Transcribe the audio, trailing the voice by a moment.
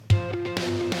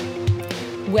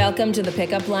Welcome to the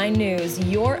Pickup Line News,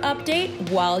 your update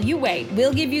while you wait.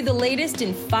 We'll give you the latest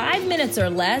in 5 minutes or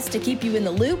less to keep you in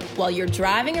the loop while you're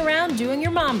driving around doing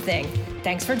your mom thing.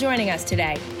 Thanks for joining us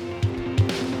today.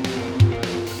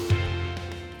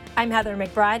 I'm Heather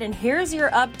McBride, and here's your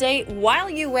update while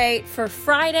you wait for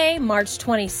Friday, March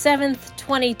 27th,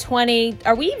 2020.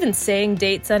 Are we even saying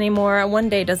dates anymore? One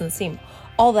day doesn't seem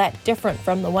all that different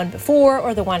from the one before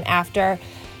or the one after.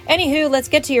 Anywho, let's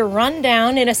get to your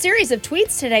rundown. In a series of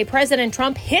tweets today, President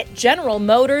Trump hit General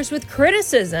Motors with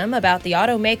criticism about the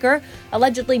automaker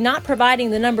allegedly not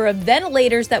providing the number of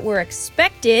ventilators that were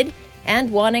expected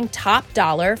and wanting top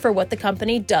dollar for what the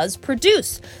company does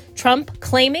produce. Trump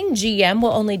claiming GM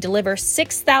will only deliver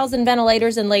 6,000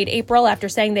 ventilators in late April after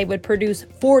saying they would produce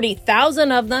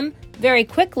 40,000 of them very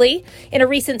quickly. In a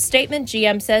recent statement,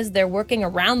 GM says they're working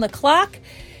around the clock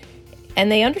and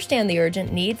they understand the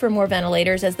urgent need for more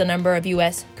ventilators as the number of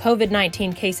U.S.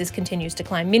 COVID-19 cases continues to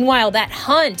climb. Meanwhile, that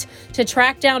hunt to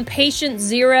track down patient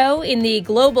zero in the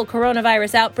global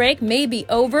coronavirus outbreak may be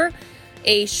over.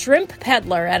 A shrimp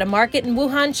peddler at a market in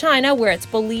Wuhan, China, where it's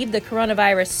believed the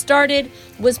coronavirus started,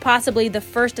 was possibly the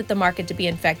first at the market to be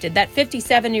infected. That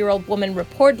 57-year-old woman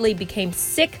reportedly became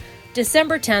sick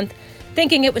December 10th,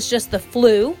 thinking it was just the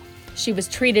flu. She was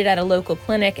treated at a local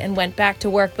clinic and went back to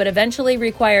work, but eventually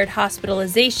required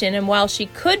hospitalization. And while she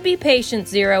could be patient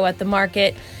zero at the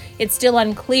market, it's still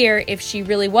unclear if she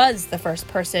really was the first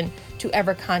person to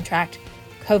ever contract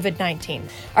COVID-19.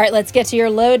 All right, let's get to your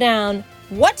lowdown.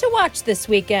 What to watch this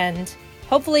weekend?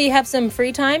 Hopefully you have some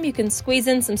free time. You can squeeze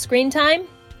in some screen time.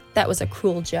 That was a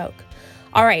cruel joke.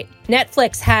 All right,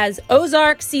 Netflix has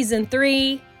Ozark Season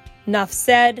 3. Enough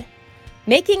said.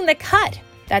 Making the Cut.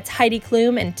 That's Heidi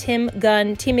Klum and Tim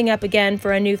Gunn teaming up again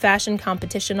for a new fashion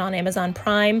competition on Amazon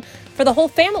Prime. For the whole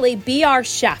family, Be Our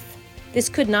Chef. This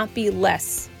could not be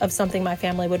less of something my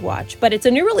family would watch. But it's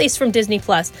a new release from Disney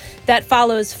Plus that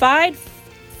follows 5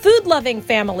 food-loving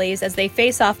families as they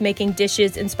face off making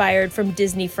dishes inspired from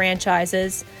Disney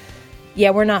franchises.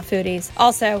 Yeah, we're not foodies.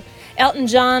 Also, Elton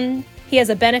John, he has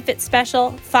a benefit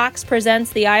special. Fox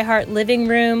presents the iHeart Living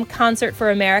Room Concert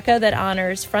for America that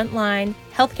honors frontline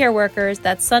healthcare workers.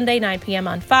 That's Sunday, 9 p.m.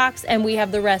 on Fox, and we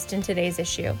have the rest in today's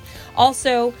issue.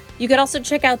 Also, you could also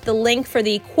check out the link for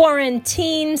the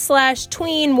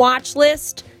quarantine/tween watch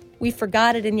list. We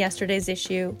forgot it in yesterday's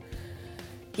issue.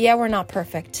 Yeah, we're not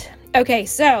perfect. Okay,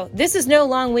 so this is no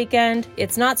long weekend.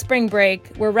 It's not spring break.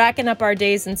 We're racking up our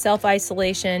days in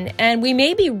self-isolation, and we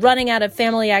may be running out of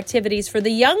family activities for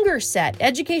the younger set,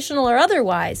 educational or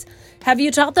otherwise. Have you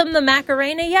taught them the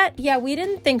Macarena yet? Yeah, we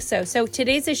didn't think so. So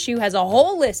today's issue has a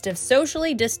whole list of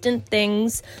socially distant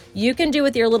things you can do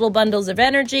with your little bundles of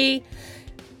energy.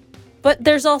 But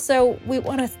there's also, we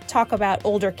want to talk about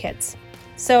older kids.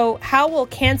 So how will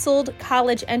canceled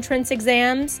college entrance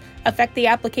exams affect the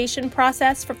application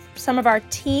process for some of our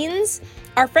teens?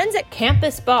 Our friends at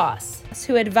Campus Boss,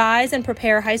 who advise and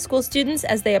prepare high school students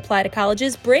as they apply to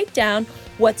colleges, break down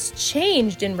what's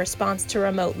changed in response to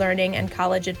remote learning and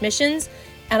college admissions.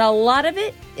 And a lot of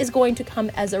it is going to come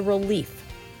as a relief.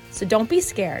 So don't be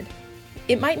scared.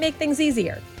 It might make things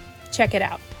easier. Check it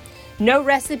out. No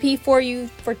recipe for you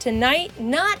for tonight,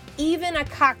 not even a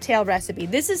cocktail recipe.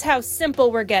 This is how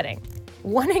simple we're getting.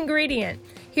 1 ingredient.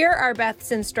 Here are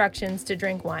Beth's instructions to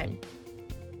drink wine.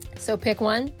 So pick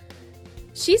one.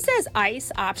 She says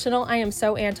ice, optional. I am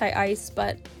so anti-ice,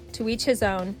 but to each his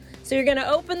own. So you're going to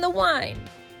open the wine.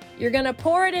 You're going to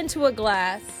pour it into a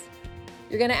glass.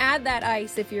 You're going to add that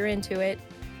ice if you're into it,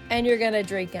 and you're going to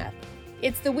drink it.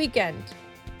 It's the weekend.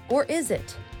 Or is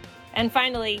it? And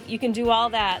finally, you can do all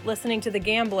that listening to The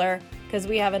Gambler because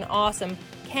we have an awesome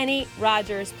Kenny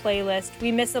Rogers playlist.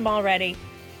 We miss him already.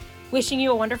 Wishing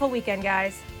you a wonderful weekend,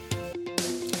 guys.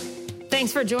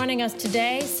 Thanks for joining us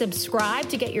today. Subscribe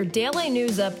to get your daily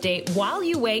news update while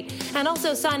you wait, and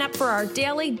also sign up for our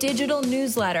daily digital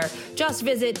newsletter. Just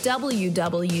visit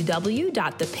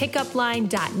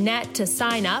www.thepickupline.net to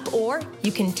sign up, or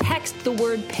you can text the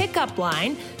word pickup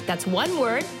line, that's one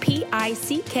word,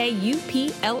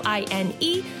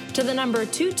 PICKUPLINE, to the number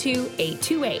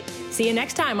 22828. See you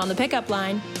next time on The Pickup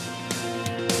Line.